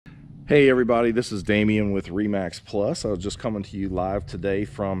Hey everybody, this is Damien with Remax Plus. I was just coming to you live today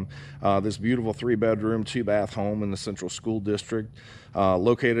from this beautiful 3-bedroom, 2-bath home in the Central School District,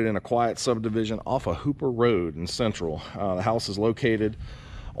 located in a quiet subdivision off of Hooper Road in Central. The house is located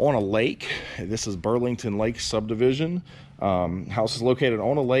on a lake. This is Burlington Lake subdivision. House is located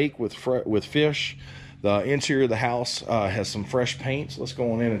on a lake with fish. The interior of the house has some fresh paint. So let's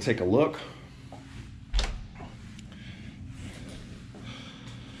go on in and take a look.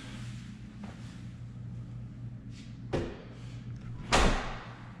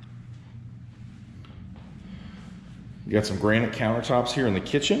 You got some granite countertops here in the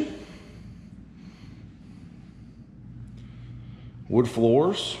kitchen. Wood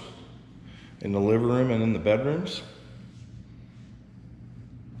floors in the living room and in the bedrooms.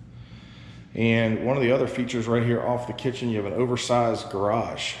 And one of the other features right here off the kitchen, you have an oversized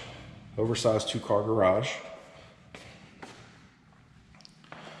garage. Oversized 2-car garage.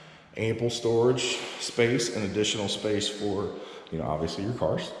 Ample storage space and additional space for, obviously your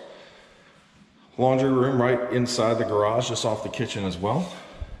cars. Laundry room right inside the garage, just off the kitchen as well.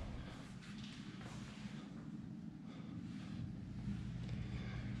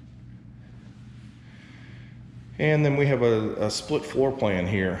 And then we have a split floor plan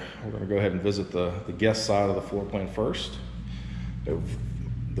here. We're going to go ahead and visit the guest side of the floor plan first.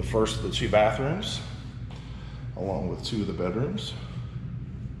 The first of the 2 bathrooms, along with 2 of the bedrooms.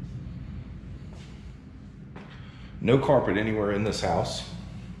 No carpet anywhere in this house.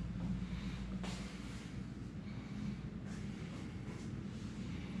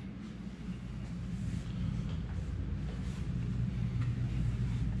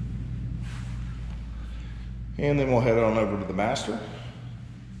 And then we'll head on over to the master.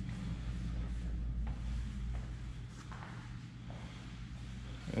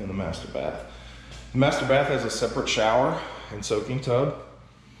 And the master bath. The master bath has a separate shower and soaking tub.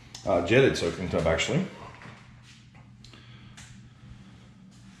 Jetted soaking tub, actually.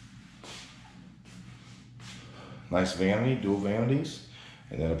 Nice vanity, dual vanities.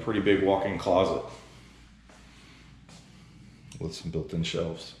 And then a pretty big walk-in closet with some built-in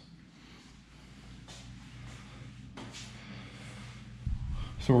shelves.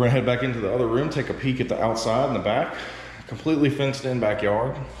 So we're gonna head back into the other room, take a peek at the outside and the back. Completely fenced in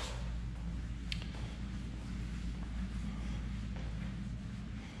backyard.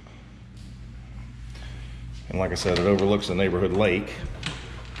 And like I said, it overlooks the neighborhood lake.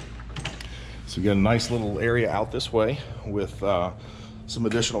 So we got a nice little area out this way with some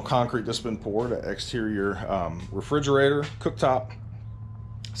additional concrete that's been poured, an exterior refrigerator, cooktop,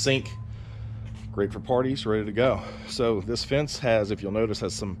 sink. Great for parties, ready to go. So this fence has, if you'll notice,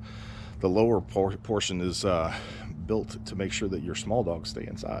 the lower portion is built to make sure that your small dogs stay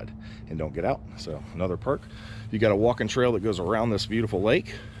inside and don't get out. So another perk. You got a walking trail that goes around this beautiful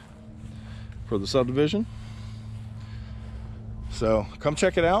lake for the subdivision. So come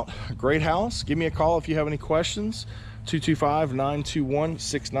check it out. Great house. Give me a call if you have any questions.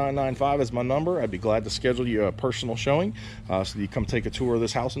 225-921-6995 is my number. I'd be glad to schedule you a personal showing so you come take a tour of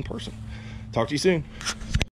this house in person. Talk to you soon.